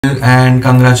and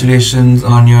congratulations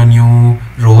on your new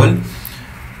role.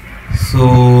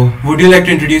 So, would you like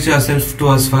to introduce yourself to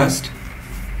us first?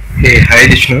 Hey, hi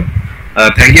Jishnu.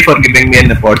 Thank you for giving me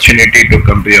an opportunity to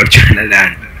come to your channel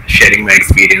and sharing my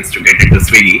experience to get into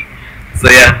Swiggy.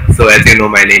 So as you know,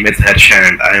 my name is Harsh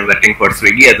and I am working for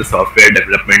Swiggy as a software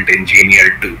development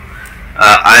engineer too.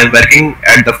 I am working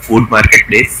at the food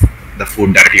marketplace, the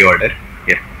food that you order.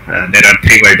 Yeah, there are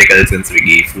three verticals in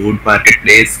Swiggy: food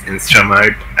marketplace,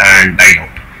 Instamart, and Dine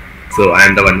Out. So I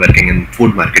am the one working in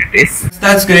food marketplace.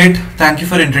 That's great. Thank you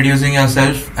for introducing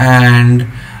yourself. And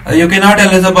you can now tell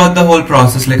us about the whole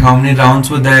process, like how many rounds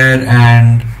were there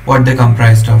and what they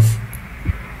comprised of.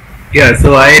 Yeah,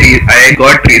 so I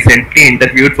got recently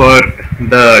interviewed for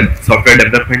the software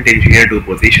development engineer 2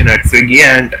 position at Swiggy,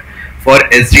 and for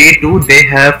SDE 2 they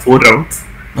have 4 rounds.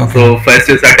 Okay. So first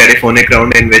is a telephonic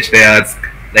round in which they ask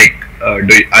like, are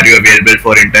you available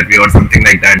for interview or something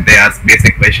like that. They ask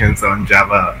basic questions on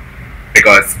Java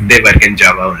because they work in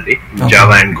Java only, Okay.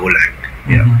 Java and Golang.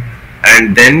 Yeah,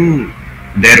 and then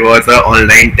there was a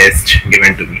online test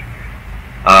given to me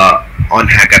on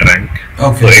HackerRank.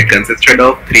 Okay. So it consisted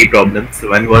of 3 problems.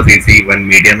 One was easy, one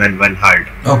medium, and one hard.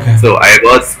 Okay. So I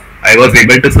was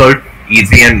able to solve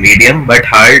easy and medium, but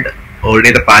hard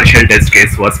only the partial test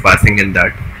case was passing in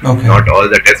that. Okay. Not all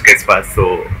the test case passed.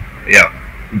 So yeah.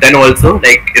 Then also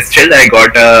like still I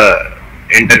got a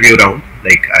interview round.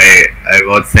 Like I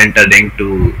was sent a link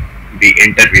to be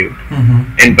interviewed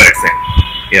in person.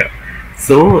 Yeah.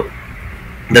 So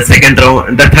the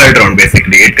third round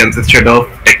basically, it consisted of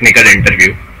technical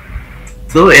interview.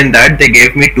 So in that they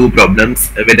gave me 2 problems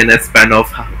within a span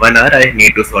of 1 hour. I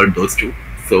need to solve those 2.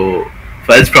 So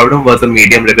first problem was a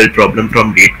medium level problem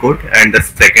from lead code, and the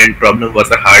second problem was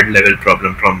a hard level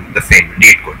problem from the same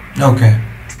lead code. Okay.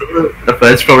 So the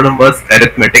first problem was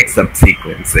arithmetic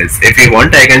subsequences. If you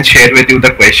want, I can share with you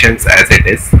the questions as it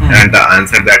is and the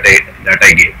answer that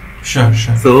I gave. Sure.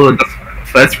 So the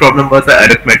first problem was the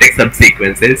arithmetic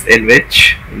subsequences, in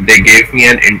which they gave me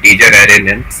an integer array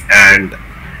names, and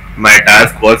my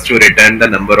task was to return the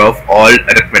number of all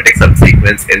arithmetic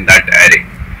subsequence in that array.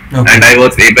 Okay. And I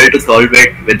was able to solve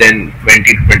it within 20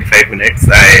 to 25 minutes.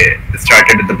 I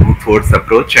started with the brute force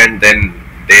approach, and then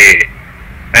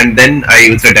I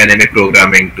used a dynamic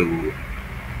programming to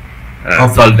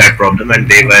solve that problem, and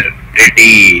they were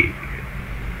pretty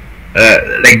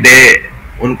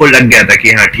उनको लग गया था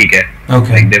कि हाँ ठीक है.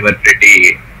 Okay. Like they were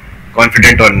pretty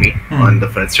confident on me on the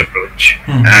first approach.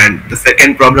 And the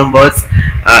second problem was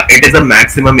it is a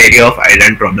maximum area of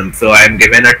island problem. So I am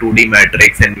given a 2D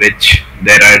matrix in which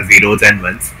there are zeros and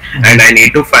ones, and I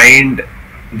need to find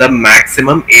the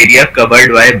maximum area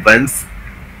covered by ones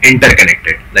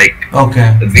interconnected. Like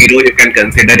Okay. 0 you can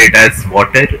consider it as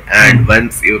water, and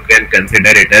ones you can consider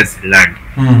it as land.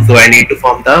 So I need to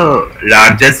form the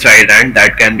largest island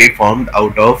that can be formed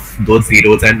out of those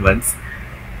zeros and ones.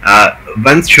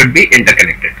 Ones should be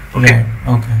interconnected. Okay. Right.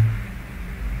 Okay.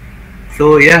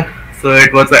 So yeah, so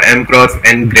it was a M cross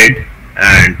N grid,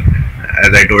 and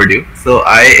as I told you, so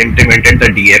I implemented the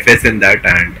DFS in that,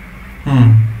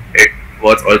 and it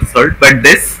was also solved. But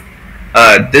this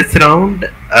round,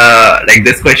 like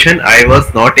this question, I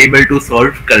was not able to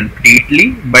solve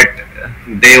completely, but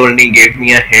they only gave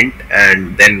me a hint,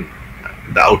 and then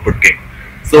the output came.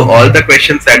 So all the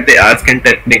questions that they ask in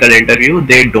technical interview,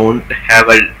 they don't have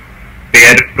a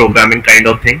pair programming kind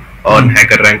of thing on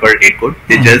HackerRank or LeetCode.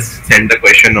 They just send the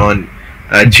question on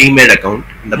Gmail account,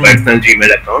 the personal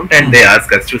Gmail account, and they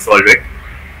ask us to solve it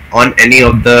on any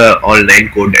of the online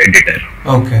code editor.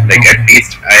 Okay. Like at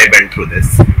least I went through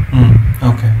this.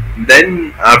 Okay.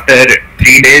 Then after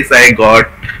 3 days, I got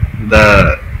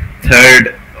the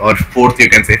third or fourth, you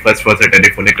can say. First was a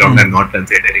telephonic round. I'm not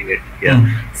considering it. Yeah.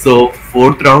 So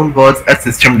fourth round was a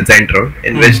system design round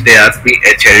in which they asked me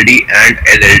HLD and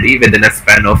LLD within a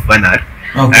span of 1 hour.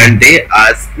 Okay. And they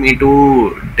asked me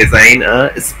to design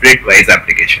a split-wise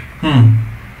application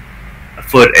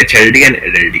for HLD and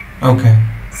LLD. Okay.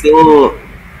 So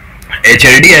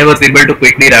HLD, I was able to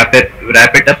quickly wrap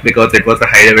it up because it was a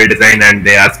high-level design, and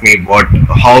they asked me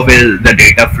how will the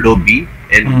data flow be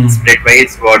in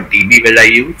splitwise, what DB will I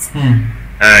use,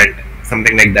 and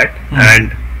something like that.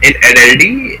 And in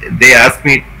LLD, they asked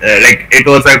me like it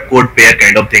was a code pair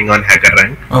kind of thing on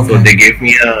HackerRank. Okay. So they gave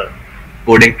me a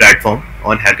coding platform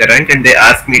on HackerRank, and they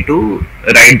asked me to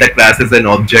write the class as an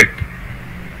object,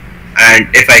 and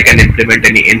if I can implement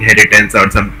any inheritance or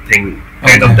something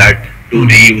kind of that to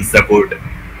reuse the code.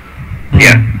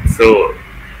 Yeah, so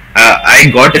I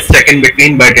got stuck in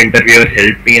between, but interviewer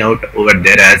helped me out over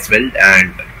there as well,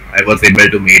 and I was able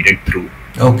to make it through.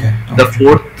 Okay. The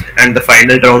fourth and the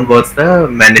final round was the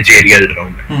managerial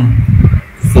round.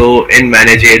 So in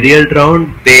managerial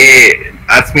round, they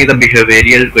asked me the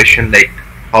behavioral question like,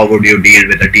 how would you deal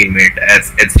with a teammate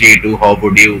as SDE2? How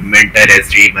would you mentor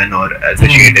SDE1 or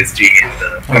associate SDE in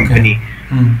the company?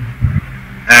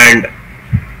 And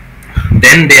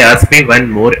then they asked me one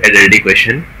more LLD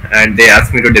question, and they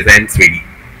asked me to design Swiggy.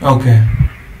 Okay.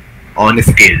 On a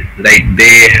scale, like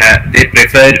they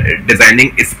prefer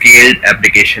designing a scaled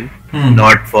application,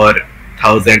 not for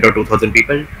 1,000 or 2,000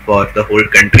 people, for the whole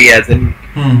country, as in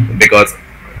because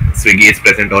Swiggy is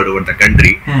present all over the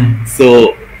country.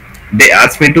 So they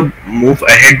asked me to move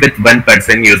ahead with one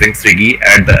person using Swiggy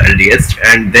at the earliest,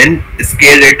 and then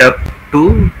scale it up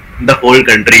to the whole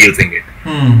country using it.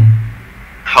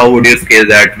 How would you scale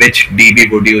that? Which DB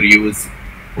would you use?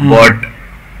 What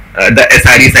the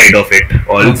SRE side of it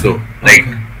also, like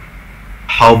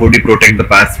how would you protect the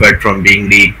password from being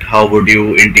leaked? How would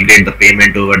you integrate the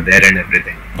payment over there and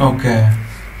everything? Okay.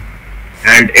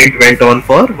 And it went on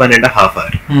for 1.5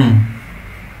 hours.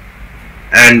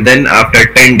 And then after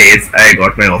 10 days, I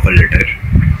got my offer letter.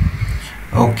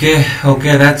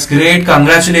 Okay, that's great.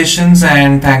 Congratulations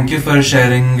and thank you for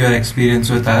sharing your experience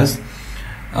with us.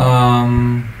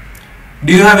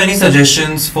 Do you have any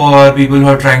suggestions for people who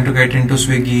are trying to get into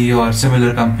Swiggy or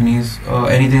similar companies,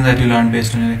 or anything that you learned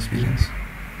based on your experience?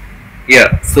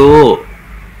 So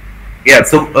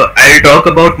I'll talk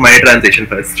about my transition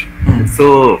first.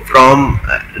 So from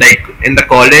like in the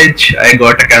college, I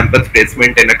got a campus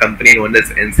placement in a company known as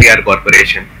NCR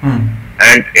Corporation,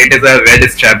 and it is a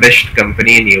well-established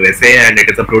company in USA, and it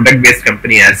is a product-based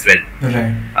company as well.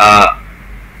 Right.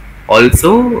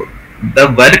 Also, the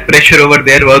work pressure over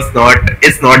there is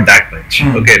not that much,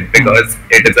 okay, because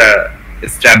it is a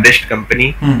established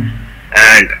company,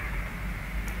 and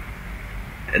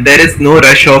there is no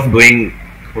rush of doing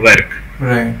work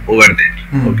over there,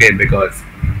 okay, because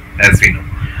as we know.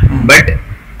 But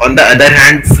on the other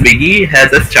hand, Swiggy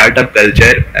has a startup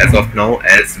culture as of now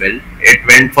as well. It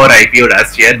went for IPO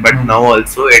last year, but now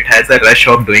also it has a rush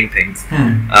of doing things.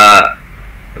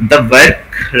 The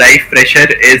work-life pressure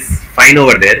is fine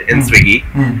over there in Swiggy,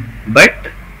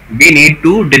 but we need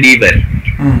to deliver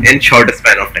in short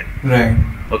span of time. Right.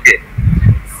 Okay.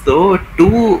 So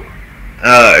to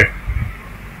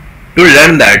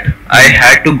learn that, I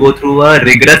had to go through a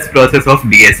rigorous process of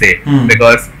DSA,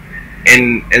 because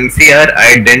in NCR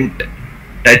I didn't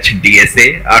touch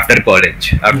DSA after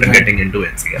college, after getting into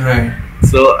NCR. Right.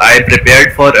 So I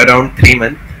prepared for around 3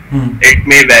 months. It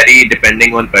may vary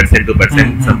depending on person to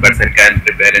person. Some person can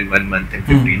prepare in 1 month in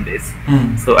 15 days.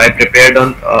 So I prepared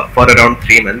for around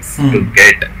 3 months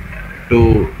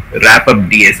to wrap up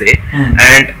DSA,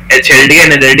 and HLD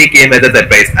and LLD came as a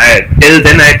surprise. Till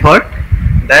then I thought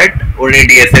that only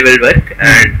DSA will work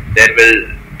and there will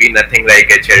be nothing like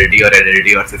HLD or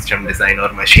LLD or system design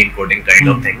or machine coding kind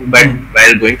of thing. But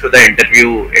while going through the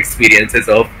interview experiences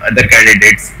of other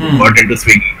candidates who got into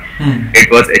Swiggy, it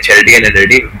was HLD and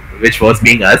LLD which was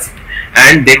being asked,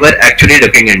 and they were actually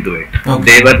looking into it.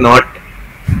 They were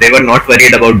not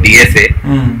worried about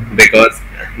DSA because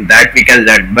that we can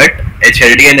learn, but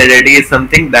HLD and LLD is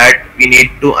something that we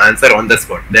need to answer on the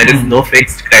spot. There is no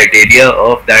fixed criteria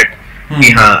of that कि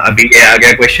हाँ अभी ये आ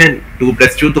गया question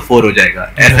 2+2 तो 4 हो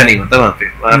जाएगा, ऐसा नहीं होता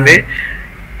वहाँ पे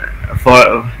for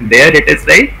there it is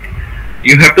like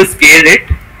you have to scale it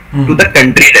to the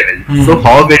country level. So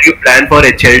how will you plan for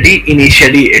HLD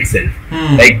initially itself?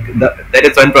 Like there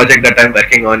is one project that I'm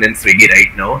working on in Swiggy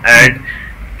right now, and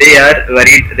they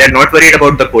are not worried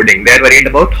about the coding, they are worried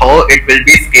about how it will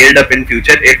be scaled up in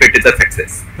future if it is a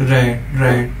success.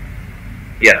 Right.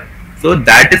 Yeah, so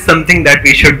that is something that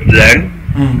we should learn.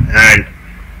 And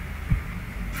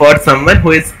for someone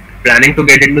who is planning to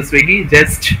get into Swiggy,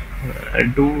 just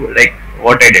do like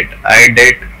what I did. I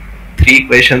did 3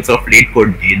 questions of lead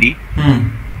code daily,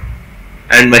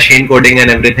 and machine coding and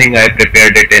everything I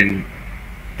prepared it in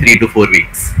 3 to 4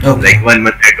 weeks. Like 1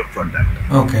 month I took for that.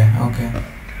 Okay.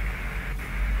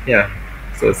 Yeah.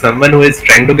 So someone who is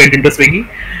trying to get into Swiggy,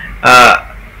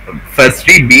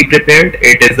 firstly be prepared.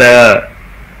 It is a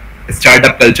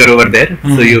startup culture over there,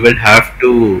 so you will have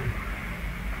to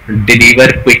deliver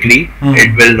quickly.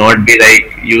 It will not be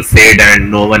like you said and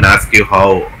no one asks you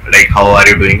how are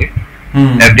you doing it.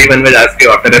 Everyone will ask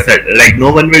you after a set, like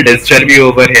no one will disturb you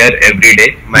over here every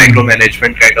day.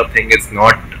 Micromanagement kind of thing is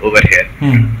not over here.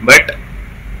 But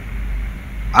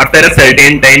after a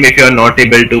certain time, if you are not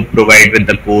able to provide with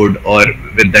the code or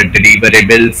with the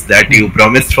deliverables that you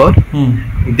promised for,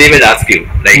 they will ask you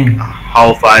like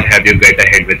how far have you get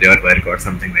ahead with your work or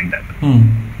something like that.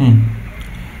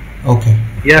 Okay.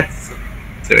 Yes.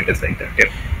 So it is like that.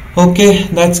 Yeah. Okay,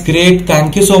 that's great.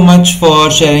 Thank you so much for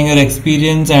sharing your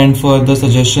experience and for the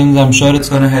suggestions. I'm sure it's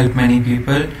going to help many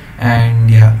people. And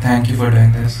yeah, thank you for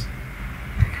doing this.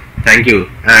 Thank you.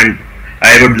 And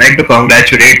I would like to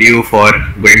congratulate you for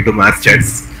going to Mass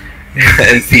Chats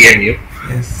and CMU.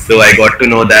 Yes. So I got to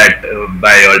know that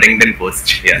by your LinkedIn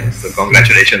post. Yeah. Yes. So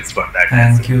congratulations for that.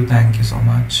 Thank you. Thank you so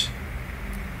much.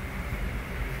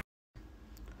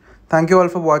 Thank you all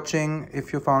for watching.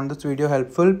 If you found this video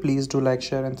helpful, please do like,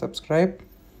 share and subscribe.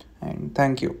 And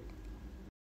thank you.